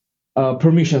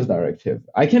permissions directive.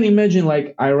 I can imagine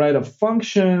like I write a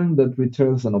function that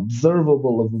returns an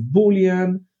observable of a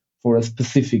Boolean for a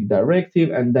specific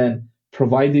directive, and then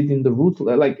provide it in the root.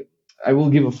 Like I will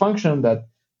give a function that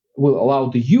will allow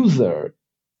the user,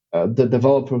 the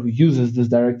developer who uses this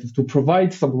directive, to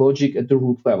provide some logic at the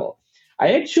root level.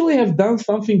 I actually have done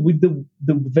something with the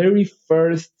very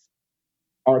first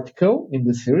article in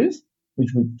the series, which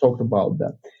we talked about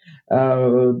that.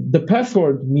 The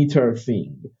password meter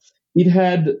thing. It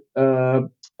had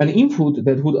an input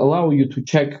that would allow you to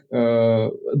check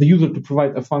the user to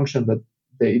provide a function that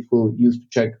it will use to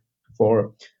check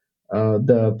for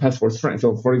the password strength.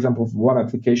 So, for example, if one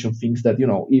application thinks that,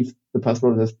 if the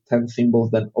password has 10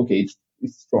 symbols, then okay,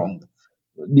 it's strong.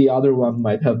 The other one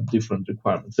might have different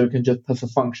requirements. So you can just pass a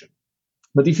function.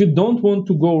 But if you don't want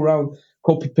to go around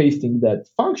copy pasting that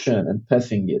function and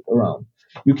passing it around,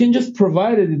 you can just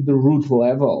provide it at the root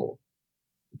level.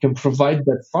 You can provide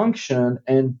that function,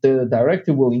 and the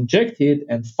directive will inject it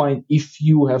and find if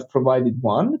you have provided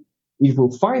one, it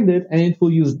will find it and it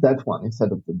will use that one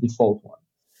instead of the default one.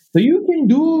 So you can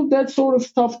do that sort of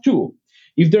stuff too.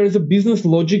 If there is a business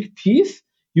logic piece,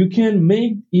 you can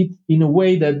make it in a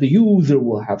way that the user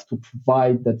will have to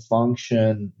provide that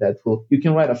function. You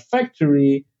can write a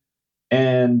factory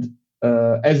and,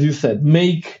 as you said,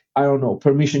 make, I don't know,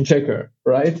 permission checker,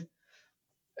 right?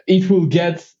 It will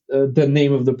get the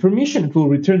name of the permission. It will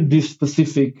return this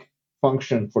specific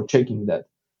function for checking that.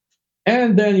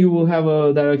 And then you will have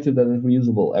a directive that is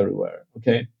reusable everywhere,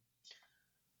 okay?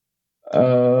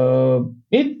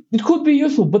 It could be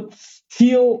useful, but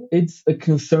still it's a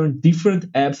concern.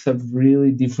 Different apps have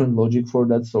really different logic for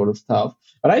that sort of stuff.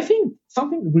 But I think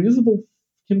something reusable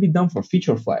can be done for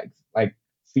feature flags. Like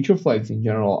feature flags in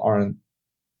general aren't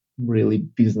really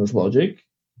business logic,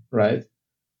 right?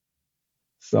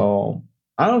 So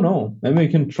I don't know. Maybe we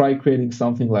can try creating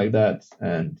something like that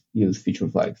and use feature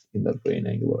flags in that way in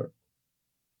Angular.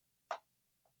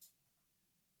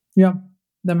 Yeah,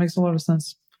 that makes a lot of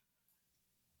sense.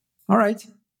 All right.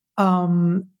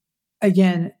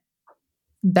 Again,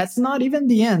 that's not even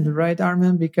the end, right,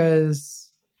 Armin?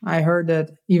 Because I heard that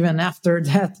even after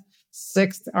that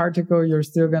sixth article, you're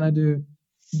still going to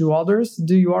do others.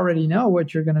 Do you already know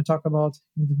what you're going to talk about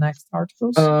in the next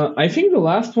articles? I think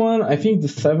the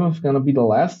seventh going to be the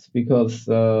last, because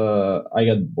I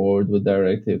got bored with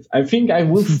directives. I think I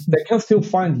can still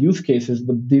find use cases,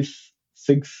 but these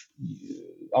 6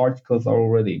 articles are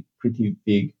already pretty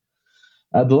big.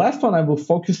 The last one I will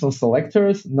focus on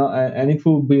selectors, and it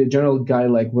will be a general guide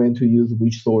like when to use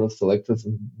which sort of selectors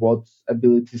and what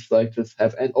abilities selectors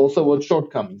have, and also what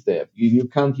shortcomings they have. You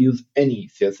can't use any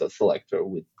CSS selector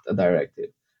with a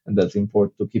directive, and that's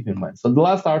important to keep in mind. So the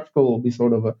last article will be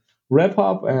sort of a wrap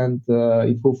up, and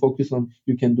it will focus on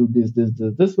you can do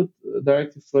this with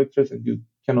directive selectors, and you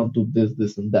cannot do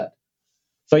this, and that.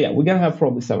 So yeah, we're gonna have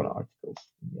probably 7 articles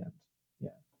in the end. Yeah.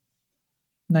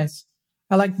 Nice.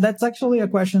 That's actually a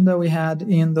question that we had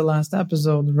in the last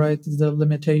episode, right? The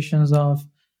limitations of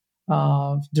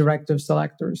directive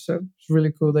selectors. So it's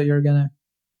really cool that you're gonna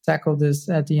tackle this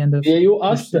at the end of. Yeah, you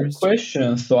asked that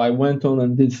question, so I went on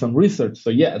and did some research. So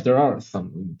yeah, there are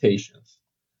some limitations,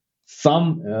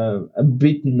 some a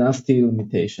bit nasty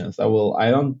limitations.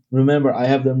 I don't remember. I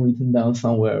have them written down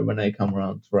somewhere. When I come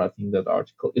around to writing that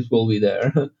article, it will be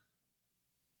there.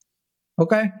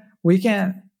 Okay, we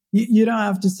can. You don't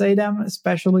have to say them,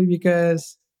 especially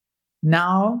because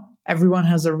now everyone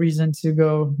has a reason to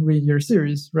go read your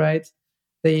series, right?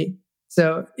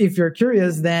 So if you're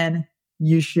curious, then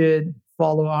you should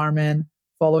follow Armin,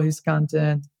 follow his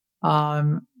content,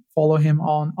 follow him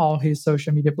on all his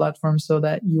social media platforms so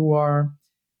that you are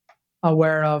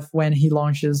aware of when he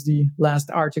launches the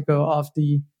last article of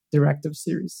the Directive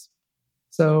series.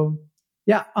 So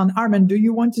yeah, on Armin, do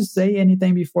you want to say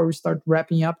anything before we start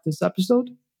wrapping up this episode?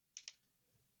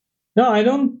 No, I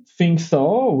don't think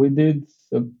so. We did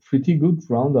a pretty good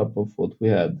roundup of what we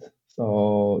had.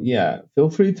 So yeah, feel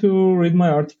free to read my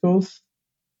articles.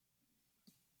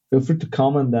 Feel free to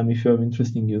comment them if you have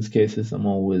interesting use cases. I'm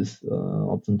always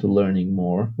open to learning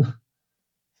more.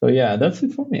 So yeah, that's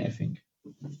it for me, I think.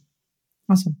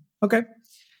 Awesome. Okay.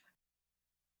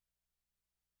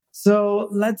 So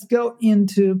let's go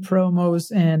into promos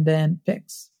and then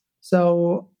picks.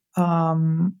 So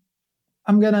I'm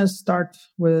going to start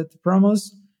with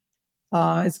promos.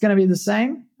 It's going to be the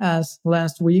same as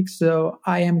last week. So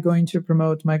I am going to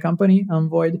promote my company,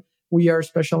 Envoid. We are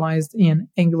specialized in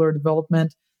Angular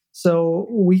development. So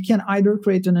we can either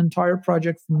create an entire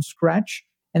project from scratch.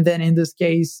 And then in this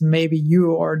case, maybe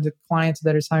you or the client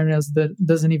that is hiring us that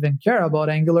doesn't even care about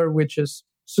Angular, which is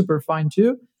super fine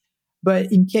too.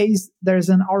 But in case there's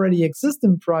an already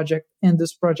existing project and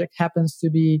this project happens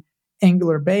to be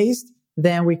Angular based,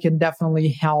 then we can definitely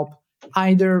help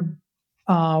either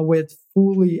with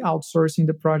fully outsourcing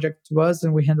the project to us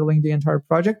and we're handling the entire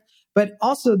project. But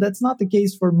also that's not the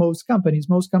case for most companies.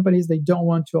 Most companies, they don't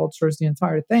want to outsource the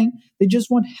entire thing. They just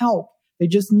want help. They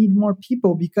just need more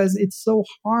people because it's so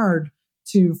hard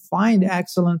to find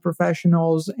excellent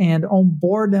professionals and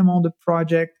onboard them on the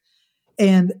project.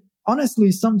 And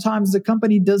honestly, sometimes the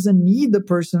company doesn't need the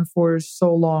person for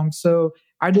so long. So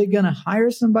are they going to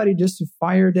hire somebody just to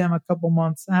fire them a couple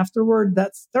months afterward?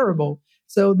 That's terrible.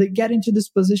 So they get into this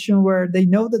position where they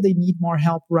know that they need more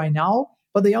help right now,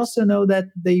 but they also know that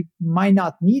they might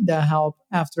not need that help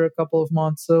after a couple of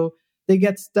months. So they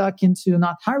get stuck into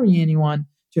not hiring anyone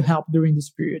to help during this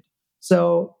period.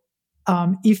 So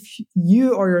if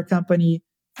you or your company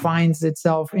finds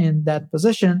itself in that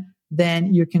position,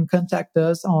 then you can contact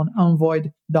us on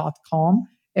envoid.com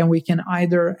and we can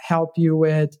either help you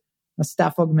with a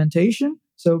staff augmentation.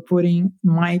 So putting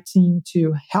my team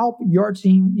to help your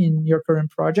team in your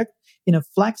current project in a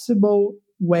flexible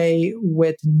way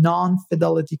with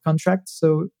non-fidelity contracts.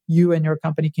 So you and your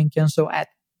company can cancel at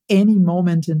any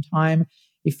moment in time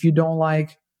if you don't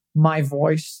like my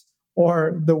voice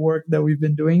or the work that we've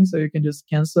been doing. So you can just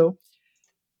cancel.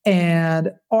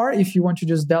 And, or if you want to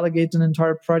just delegate an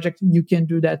entire project, you can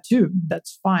do that too.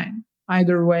 That's fine.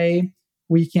 Either way,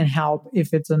 we can help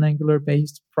if it's an Angular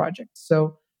based project.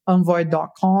 So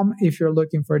envoy.com if you're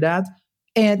looking for that.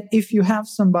 And if you have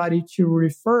somebody to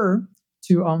refer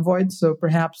to Envoy, so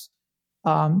perhaps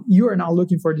you are not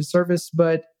looking for the service,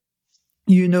 but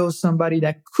you know somebody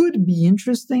that could be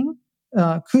interested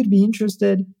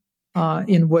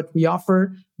in what we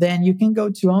offer, then you can go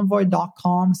to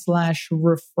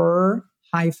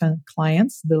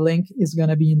envoy.com/refer-clients. The link is going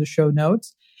to be in the show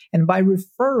notes. And by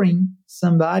referring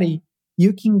somebody,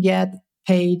 you can get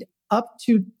paid up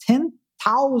to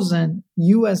 10,000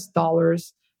 US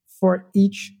dollars for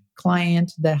each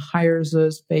client that hires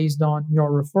us based on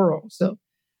your referral. So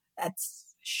that's a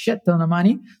shit ton of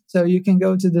money. So you can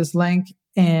go to this link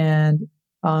and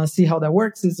see how that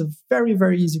works. It's a very,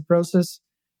 very easy process.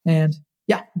 And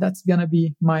yeah, that's going to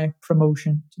be my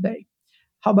promotion today.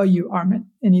 How about you,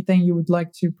 Armin? Anything you would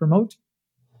like to promote?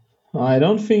 I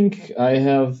don't think I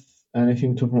have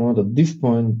anything to promote at this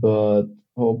point, but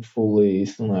hopefully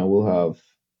soon I will have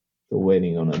the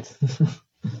waiting on it.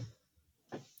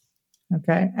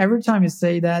 Okay. Every time you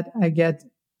say that, I get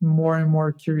more and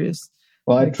more curious.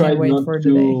 Well, I can't wait for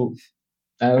the day.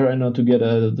 I try not to get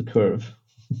ahead of the curve.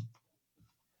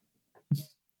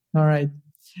 All right.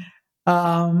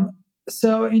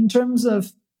 So in terms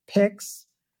of picks,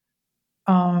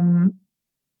 I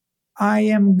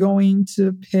am going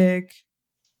to pick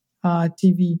a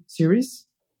TV series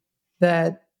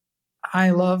that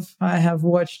I love. I have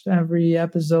watched every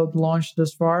episode launched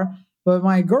thus far, but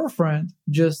my girlfriend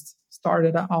just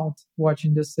started out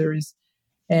watching this series.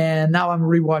 And now I'm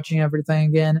rewatching everything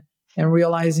again and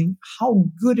realizing how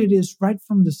good it is right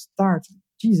from the start.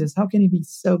 Jesus, how can it be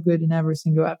so good in every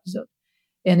single episode?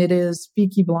 And it is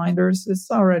Peaky Blinders.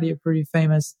 It's already a pretty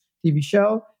famous TV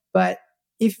show. But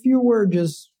if you were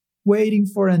just waiting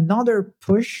for another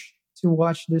push to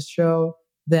watch this show,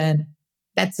 then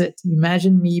that's it.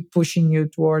 Imagine me pushing you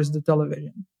towards the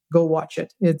television. Go watch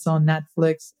it. It's on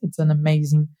Netflix. It's an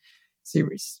amazing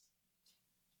series.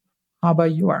 How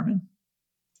about you, Armin?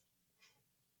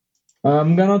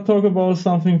 I'm gonna talk about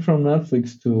something from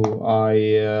Netflix too.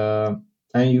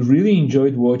 I really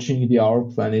enjoyed watching the Our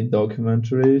Planet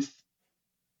documentaries.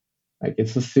 Like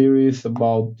it's a series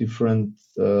about different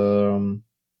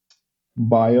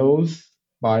bios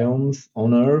biomes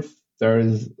on Earth. There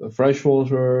is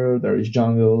freshwater, there is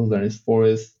jungles, there is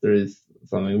forest, there is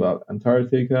something about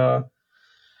Antarctica.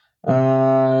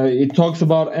 It talks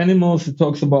about animals, it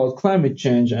talks about climate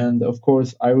change, and of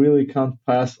course, I really can't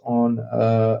pass on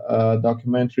a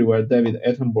documentary where David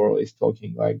Attenborough is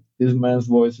talking. Like, this man's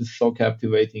voice is so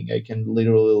captivating, I can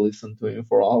literally listen to him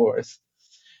for hours.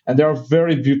 And they are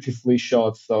very beautifully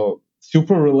shot, so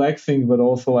super relaxing, but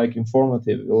also like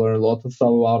informative. You learn a lot of stuff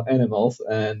about animals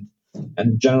and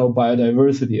general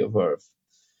biodiversity of Earth.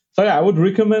 So yeah, I would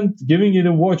recommend giving it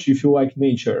a watch if you like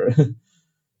nature.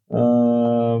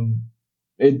 Um,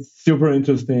 it's super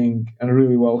interesting and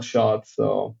really well shot.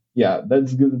 So yeah,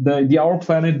 that's good. The Our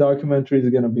Planet documentary is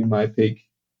gonna be my pick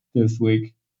this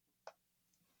week.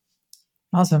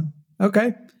 Awesome.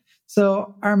 Okay.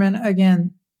 So, Armin,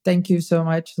 again, thank you so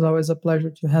much. It's always a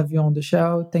pleasure to have you on the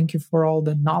show. Thank you for all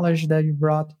the knowledge that you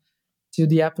brought to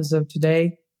the episode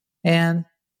today. And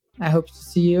I hope to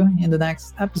see you in the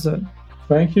next episode.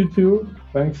 Thank you too.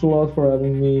 Thanks a lot for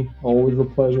having me. Always a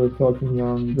pleasure talking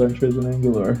on Ventures in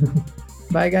Angular.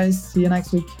 Bye, guys. See you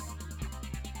next week.